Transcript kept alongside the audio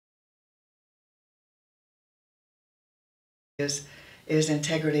is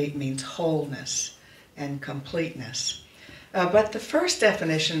integrity means wholeness and completeness. But the first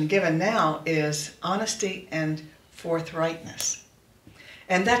definition given now is honesty and forthrightness.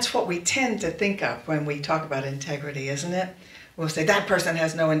 And that's what we tend to think of when we talk about integrity, isn't it? We'll say, that person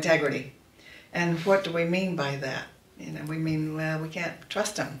has no integrity. And what do we mean by that? You know, we mean, well, we can't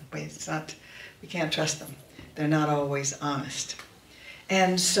trust them. We can't trust them. They're not always honest.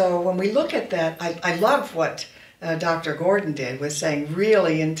 And so when we look at that, I love what Dr. Gordon did, was saying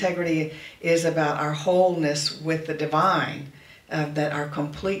really integrity is about our wholeness with the divine, that our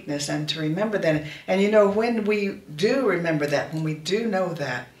completeness, and to remember that. And you know, when we do remember that, when we do know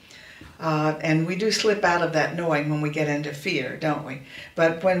that, and we do slip out of that knowing when we get into fear, don't we?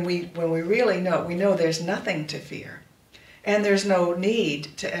 But when we really know, we know there's nothing to fear. And there's no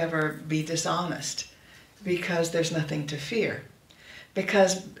need to ever be dishonest, because there's nothing to fear.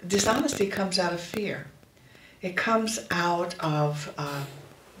 Because dishonesty comes out of fear. It comes out of,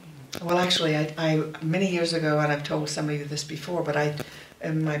 well, actually, I many years ago, and I've told some of you this before, but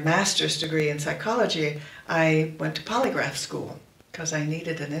in my master's degree in psychology, I went to polygraph school because I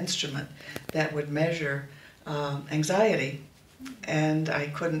needed an instrument that would measure anxiety. And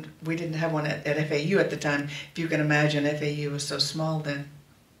we didn't have one at FAU at the time. If you can imagine, FAU was so small then.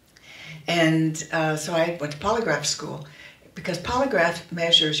 And so I went to polygraph school, because polygraph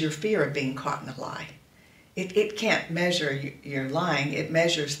measures your fear of being caught in a lie. It can't measure your lying. It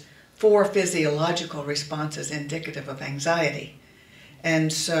measures 4 physiological responses indicative of anxiety.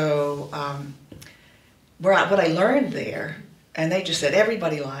 And so what I learned there, and they just said,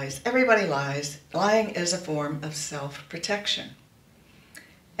 everybody lies, everybody lies. Lying is a form of self-protection.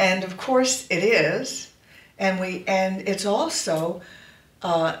 And of course it is, and it's also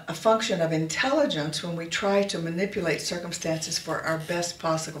a function of intelligence when we try to manipulate circumstances for our best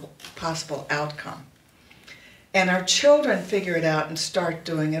possible outcome. And our children figure it out and start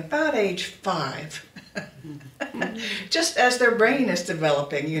doing it about age 5. Just as their brain is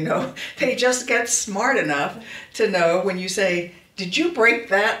developing, you know, they just get smart enough to know when you say, did you break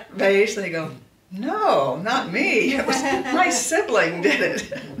that vase? They go, no, not me. It was my sibling did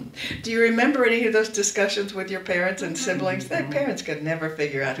it. Do you remember any of those discussions with your parents and siblings? Their parents could never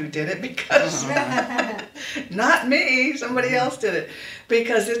figure out who did it, because not me, somebody else did it.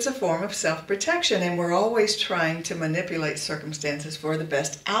 Because it's a form of self-protection, and we're always trying to manipulate circumstances for the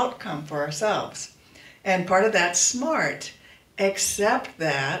best outcome for ourselves. And part of that's smart, except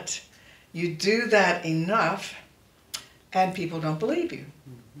that you do that enough and people don't believe you,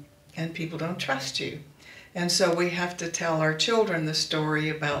 and people don't trust you. And so we have to tell our children the story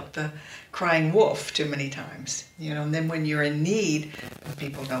about the crying wolf too many times, you know, and then when you're in need,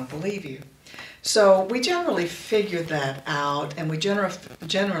 people don't believe you. So we generally figure that out, and we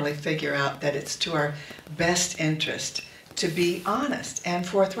generally figure out that it's to our best interest to be honest and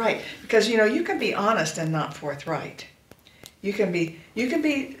forthright. Because, you know, you can be honest and not forthright. You can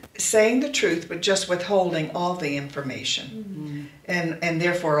be saying the truth, but just withholding all the information, and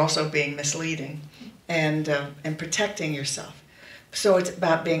therefore also being misleading. And protecting yourself. So it's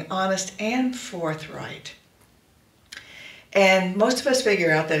about being honest and forthright. And most of us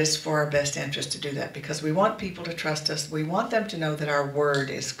figure out that it's for our best interest to do that, because we want people to trust us. We want them to know that our word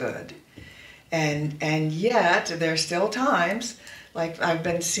is good. And yet there's still times, like I've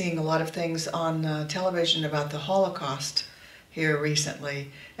been seeing a lot of things on television about the Holocaust here recently.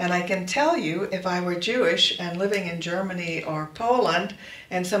 And I can tell you, if I were Jewish and living in Germany or Poland,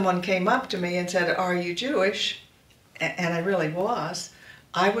 and someone came up to me and said, are you Jewish? And I really was,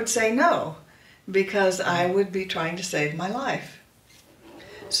 I would say no, because I would be trying to save my life.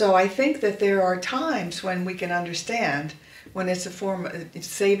 So I think that there are times when we can understand when it's a form of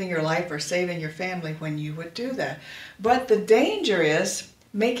saving your life or saving your family, when you would do that. But the danger is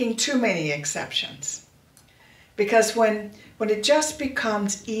making too many exceptions. Because when it just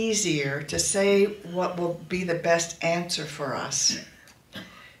becomes easier to say what will be the best answer for us,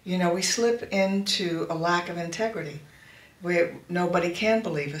 you know, we slip into a lack of integrity. Nobody can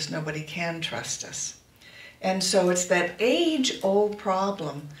believe us, nobody can trust us. And so it's that age-old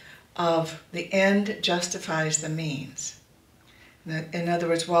problem of the end justifies the means. In other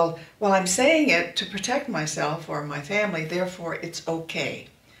words, well, I'm saying it to protect myself or my family, therefore it's okay.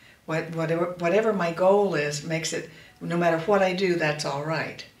 Whatever my goal is makes it, no matter what I do, that's all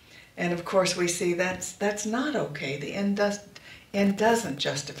right. And of course we see that's not okay. The end doesn't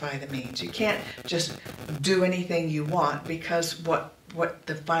justify the means. You can't just do anything you want because what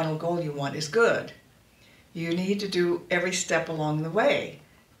the final goal you want is good. You need to do every step along the way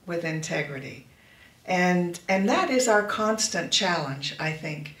with integrity. And that is our constant challenge, I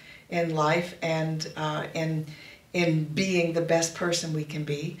think, in life and in being the best person we can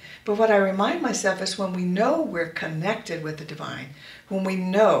be. But what I remind myself is when we know we're connected with the divine, when we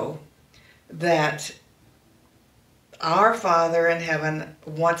know that our Father in heaven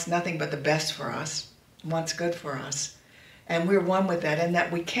wants nothing but the best for us, wants good for us, and we're one with that, and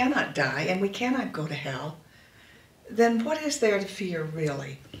that we cannot die and we cannot go to hell, then what is there to fear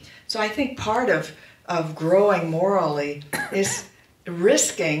really? So I think part of growing morally is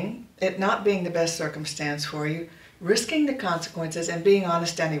risking it not being the best circumstance for you, risking the consequences and being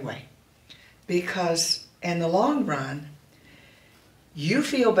honest anyway. Because in the long run, you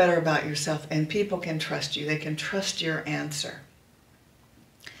feel better about yourself and people can trust you. They can trust your answer.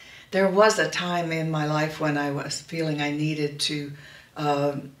 There was a time in my life when I was feeling I needed to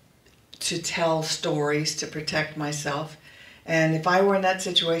tell stories to protect myself. And if I were in that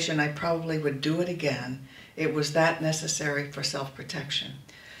situation, I probably would do it again. It was that necessary for self-protection.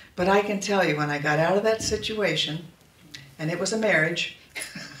 But I can tell you, when I got out of that situation, and it was a marriage,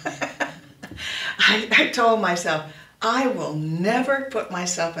 I told myself, I will never put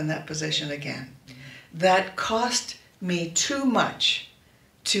myself in that position again. That cost me too much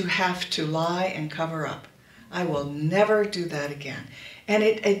to have to lie and cover up. I will never do that again. And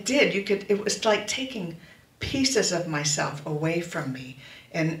it did. It was like taking pieces of myself away from me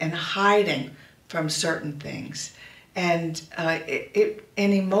and hiding from certain things. And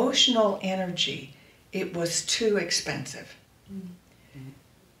in emotional energy, it was too expensive.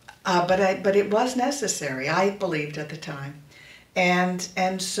 But it was necessary, I believed at the time.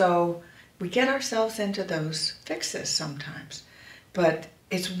 And so we get ourselves into those fixes sometimes. But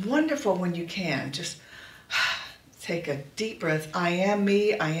it's wonderful when you can just take a deep breath. I am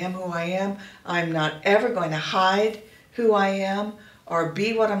me, I am who I am. I'm not ever going to hide who I am or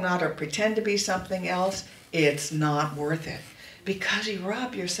be what I'm not or pretend to be something else. It's not worth it, because you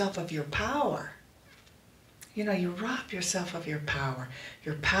rob yourself of your power. You know, you rob yourself of your power.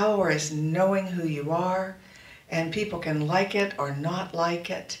 Your power is knowing who you are, and people can like it or not like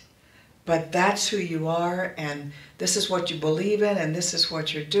it, but that's who you are, and this is what you believe in, and this is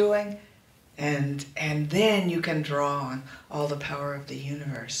what you're doing, and then you can draw on all the power of the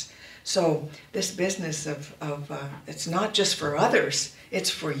universe. So this business of it's not just for others,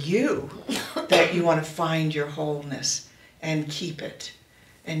 it's for you, that you want to find your wholeness and keep it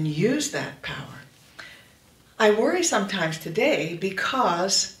and use that power. I worry sometimes today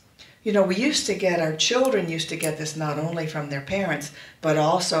because, you know, our children used to get this not only from their parents, but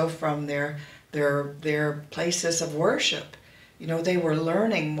also from their places of worship. You know, they were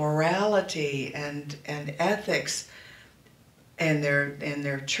learning morality and ethics in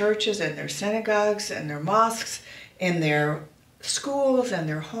their churches and their synagogues and their mosques, in their schools and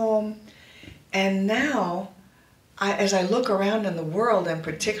their home. And now, as I look around in the world, and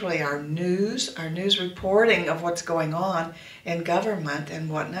particularly our news reporting of what's going on in government and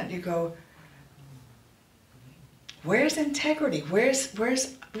whatnot, you go, where's integrity? Where is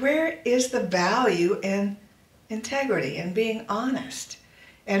the value in integrity and being honest?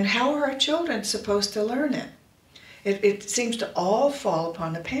 And how are our children supposed to learn it? It seems to all fall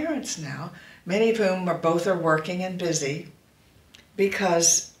upon the parents now, many of whom both are working and busy,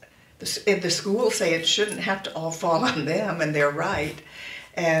 because the schools say it shouldn't have to all fall on them, and they're right.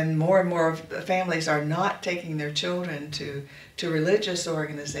 And more families are not taking their children to religious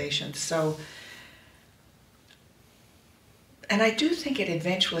organizations. So, and I do think it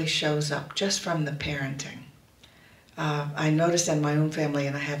eventually shows up just from the parenting. I noticed in my own family,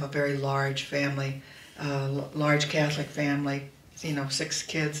 and I have a very large family, large Catholic family, 6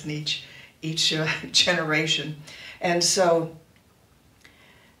 kids in each generation. And so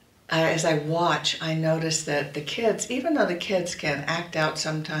as I watch, I notice that the kids, even though the kids can act out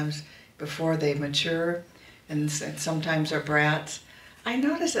sometimes before they mature, and sometimes are brats, I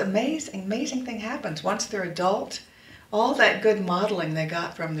notice an amazing thing happens. Once they're adult, all that good modeling they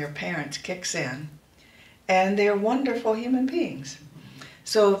got from their parents kicks in, and they're wonderful human beings.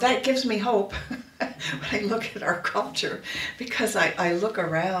 So that gives me hope when I look at our culture, because I look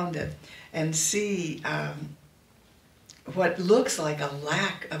around and see what looks like a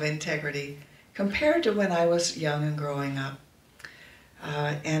lack of integrity compared to when I was young and growing up.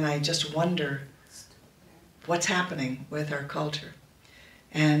 And I just wonder what's happening with our culture.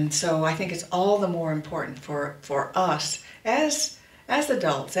 And so I think it's all the more important for us as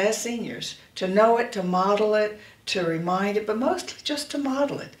adults, as seniors, to know it, to model it, to remind it, but mostly just to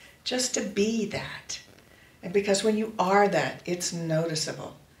model it, just to be that. And because when you are that, it's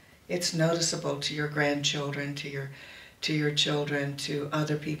noticeable. It's noticeable to your grandchildren, to your children, to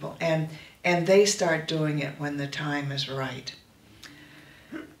other people, and they start doing it when the time is right.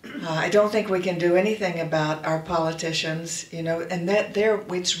 I don't think we can do anything about our politicians, you know, and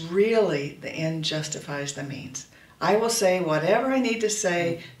it's really the end justifies the means. I will say whatever I need to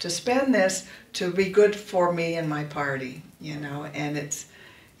say to spend this to be good for me and my party, you know, and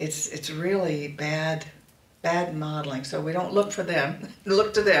it's really bad modeling. So we don't look to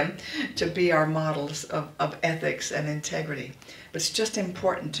them to be our models of ethics and integrity. But it's just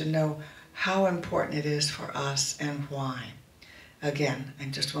important to know how important it is for us and why. Again, I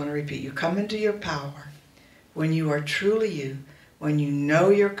just want to repeat, you come into your power when you are truly you, when you know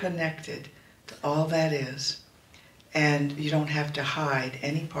you're connected to all that is, and you don't have to hide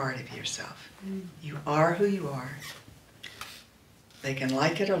any part of yourself. You are who you are. They can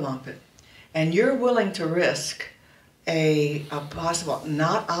like it or lump it. And you're willing to risk a possible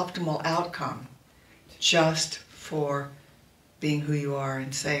not optimal outcome just for being who you are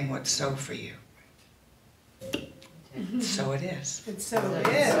and saying what's so for you. So it is. So it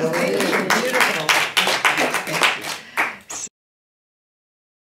is. Beautiful.